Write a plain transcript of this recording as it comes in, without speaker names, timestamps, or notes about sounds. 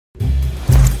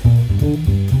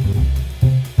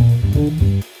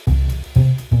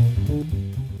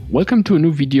Welcome to a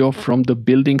new video from the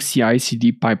Building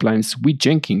CI/CD Pipelines with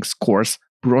Jenkins course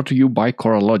brought to you by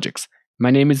Coralogix.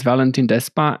 My name is Valentin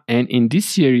Despa, and in this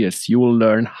series you will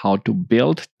learn how to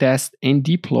build, test, and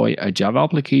deploy a Java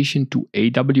application to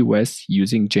AWS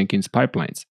using Jenkins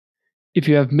pipelines. If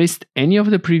you have missed any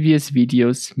of the previous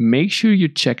videos, make sure you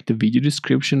check the video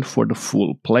description for the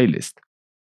full playlist.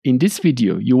 In this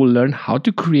video, you will learn how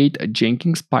to create a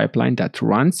Jenkins pipeline that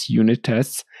runs unit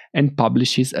tests and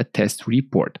publishes a test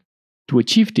report. To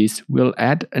achieve this, we'll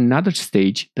add another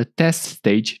stage, the test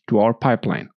stage, to our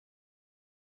pipeline.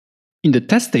 In the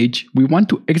test stage, we want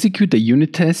to execute the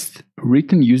unit test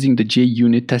written using the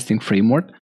JUnit testing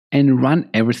framework and run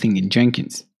everything in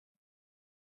Jenkins.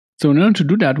 So in order to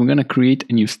do that, we're going to create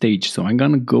a new stage. So I'm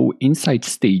going to go inside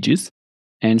stages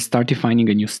and start defining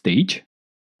a new stage.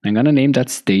 I'm going to name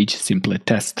that stage simply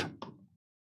test.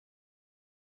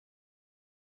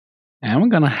 And we're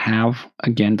going to have,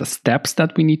 again, the steps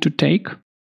that we need to take.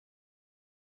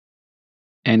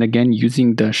 And again,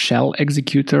 using the shell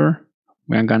executor,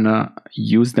 we're going to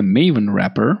use the Maven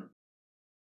wrapper.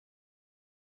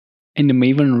 And the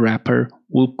Maven wrapper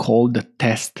will call the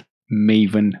test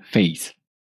Maven phase.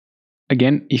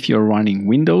 Again, if you're running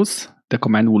Windows, the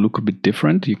command will look a bit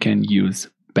different. You can use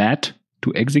bat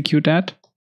to execute that.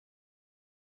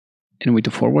 And with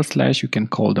the / you can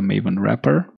call the Maven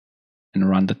wrapper and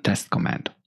run the test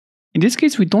command. In this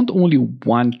case, we don't only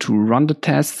want to run the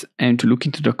tests and to look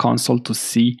into the console to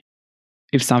see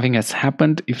if something has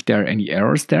happened, if there are any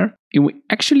errors there. We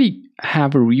actually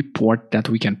have a report that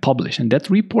we can publish, and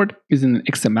that report is an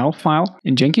XML file,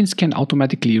 and Jenkins can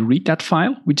automatically read that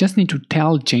file. We just need to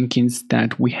tell Jenkins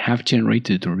that we have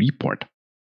generated a report.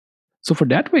 So for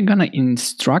that, we're going to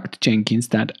instruct Jenkins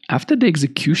that after the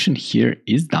execution here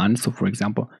is done, so for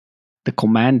example, the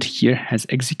command here has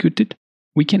executed,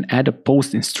 we can add a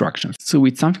post instruction. So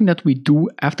it's something that we do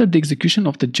after the execution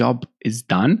of the job is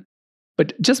done,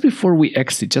 but just before we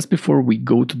exit, just before we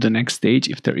go to the next stage,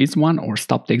 if there is one, or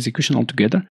stop the execution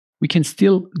altogether, we can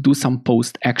still do some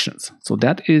post actions. So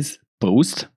that is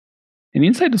post. And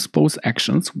inside those post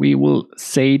actions, we will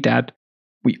say that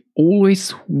we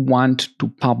always want to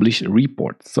publish a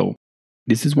report. So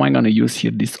this is why I'm going to use here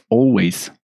this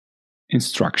always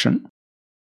instruction.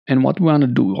 And what we want to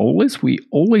do always, we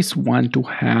always want to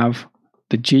have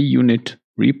the JUnit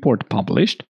report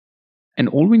published. And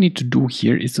all we need to do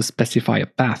here is to specify a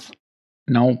path.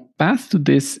 Now, path to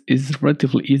this is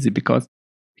relatively easy because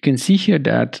you can see here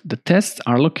that the tests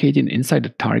are located inside the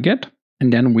target.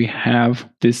 And then we have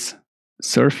this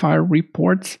Surfire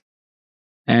reports.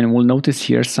 And we'll notice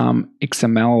here some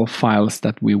XML files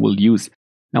that we will use.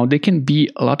 Now, they can be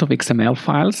a lot of XML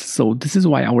files. So this is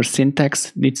why our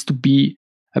syntax needs to be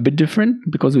a bit different,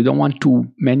 because we don't want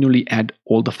to manually add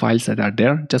all the files that are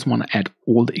there, just want to add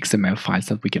all the XML files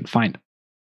that we can find.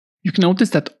 You can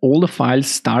notice that all the files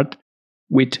start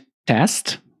with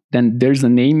test, then there's a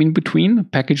name in between, a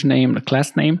package name, a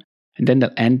class name, and then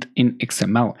they'll end in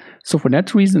XML. So for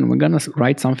that reason, we're going to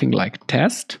write something like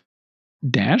test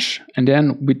dash, and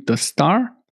then with the star,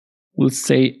 we'll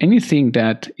say anything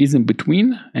that is in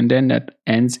between, and then that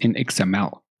ends in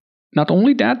XML. Not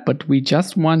only that, but we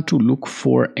just want to look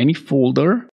for any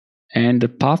folder, and the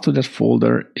path to that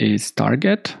folder is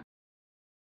target.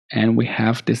 And we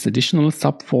have this additional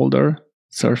subfolder,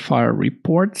 Surfire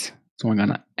reports. So I'm going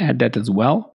to add that as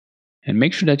well. And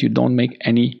make sure that you don't make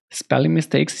any spelling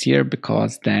mistakes here,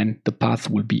 because then the path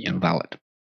will be invalid.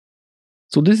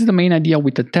 So this is the main idea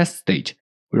with the test stage.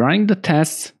 We're running the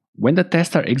tests. When the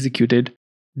tests are executed,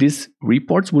 these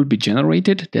reports will be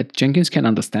generated that Jenkins can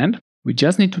understand. We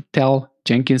just need to tell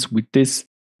Jenkins with this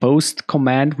post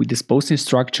command, with this post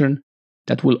instruction,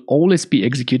 that will always be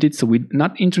executed. So we're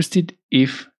not interested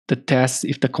if the tests,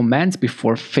 if the commands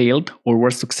before failed or were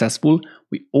successful.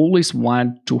 We always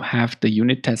want to have the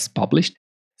unit tests published,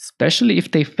 especially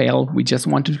if they fail. We just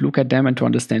want to look at them and to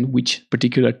understand which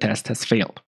particular test has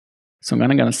failed. So I'm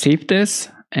going to save this,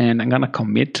 and I'm going to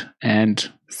commit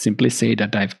and simply say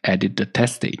that I've added the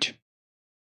test stage.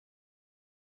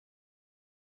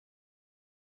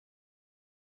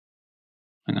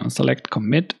 I'm going to select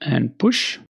commit and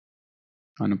push.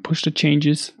 I'm going to push the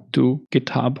changes to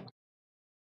GitHub. I'm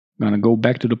going to go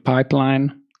back to the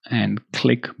pipeline and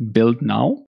click build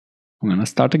now. I'm going to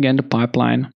start again the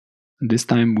pipeline. And this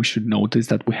time we should notice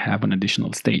that we have an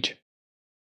additional stage.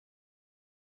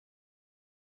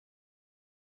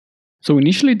 So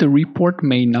initially the report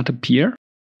may not appear,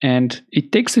 and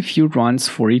it takes a few runs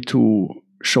for it to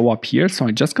show up here. So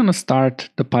I'm just going to start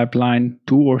the pipeline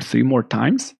 2 or 3 more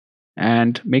times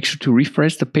and make sure to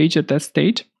refresh the page at that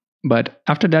stage. But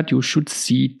after that, you should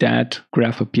see that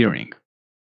graph appearing.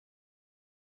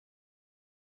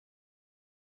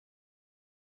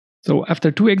 So after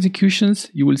 2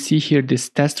 executions, you will see here this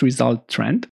test result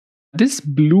trend. This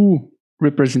blue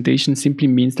representation simply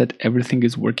means that everything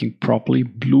is working properly.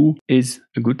 Blue is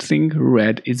a good thing,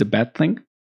 red is a bad thing.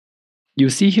 You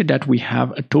see here that we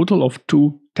have a total of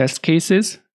 2 test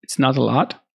cases. It's not a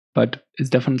lot, but it's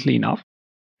definitely enough.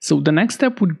 So the next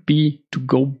step would be to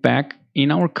go back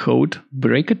in our code,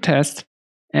 break a test,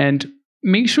 and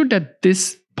make sure that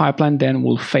this pipeline then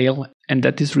will fail and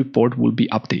that this report will be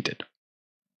updated.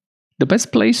 The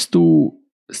best place to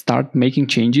start making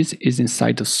changes is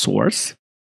inside the source,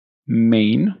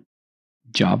 main,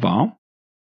 Java,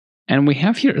 and we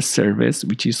have here a service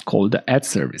which is called the add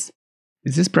service.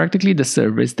 This is practically the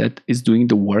service that is doing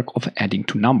the work of adding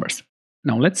 2 numbers.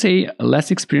 Now let's say a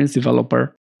less experienced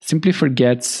developer simply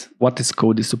forgets what this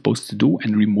code is supposed to do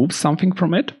and removes something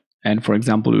from it, and for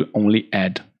example will only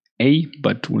add A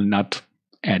but will not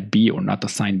add B or not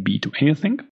assign B to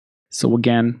anything. So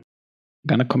again, I'm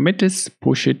gonna commit this,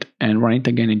 push it, and run it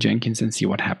again in Jenkins and see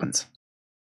what happens.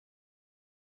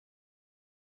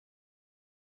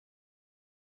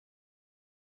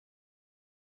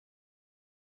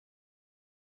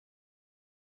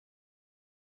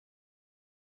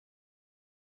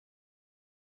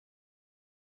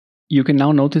 You can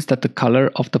now notice that the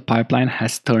color of the pipeline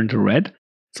has turned red.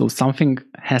 So something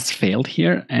has failed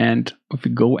here. And if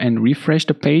we go and refresh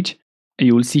the page,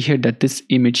 you will see here that this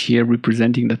image here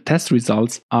representing the test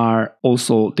results are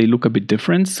also, they look a bit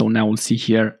different. So now we'll see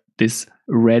here this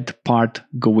red part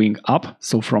going up.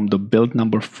 So from the build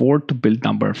number 4 to build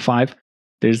number 5,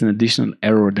 there's an additional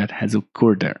error that has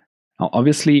occurred there. Now,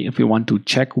 obviously, if we want to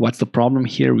check what's the problem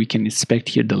here, we can inspect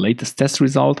here the latest test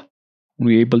result.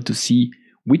 We're able to see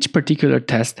which particular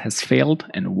test has failed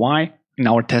and why. In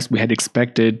our test, we had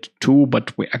expected 2,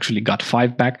 but we actually got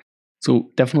 5 back. So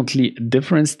definitely a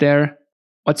difference there.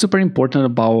 What's super important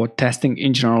about testing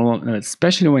in general,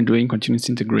 especially when doing continuous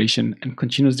integration and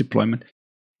continuous deployment,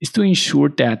 is to ensure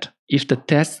that if the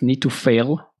tests need to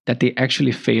fail, that they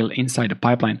actually fail inside the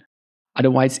pipeline.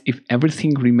 Otherwise, if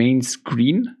everything remains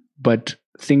green, but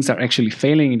things are actually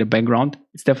failing in the background,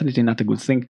 it's definitely not a good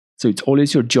thing. So it's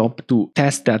always your job to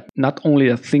test that not only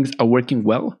that things are working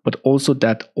well, but also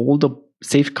that all the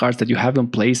safeguards that you have in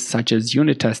place, such as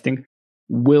unit testing,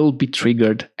 will be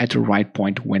triggered at the right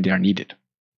point when they are needed.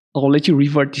 I'll let you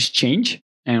revert this change,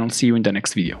 and I'll see you in the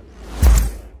next video.